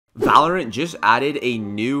Valorant just added a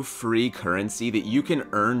new free currency that you can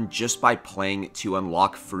earn just by playing to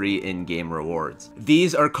unlock free in-game rewards.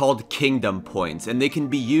 These are called Kingdom Points, and they can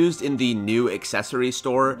be used in the new accessory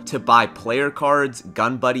store to buy player cards,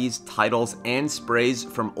 gun buddies, titles, and sprays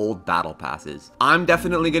from old battle passes. I'm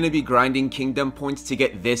definitely going to be grinding Kingdom Points to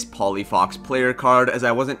get this Polyfox player card, as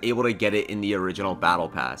I wasn't able to get it in the original battle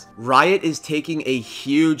pass. Riot is taking a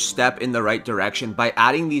huge step in the right direction by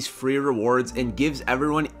adding these free rewards and gives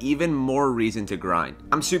everyone even more reason to grind.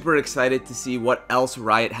 I'm super excited to see what else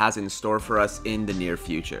Riot has in store for us in the near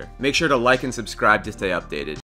future. Make sure to like and subscribe to stay updated.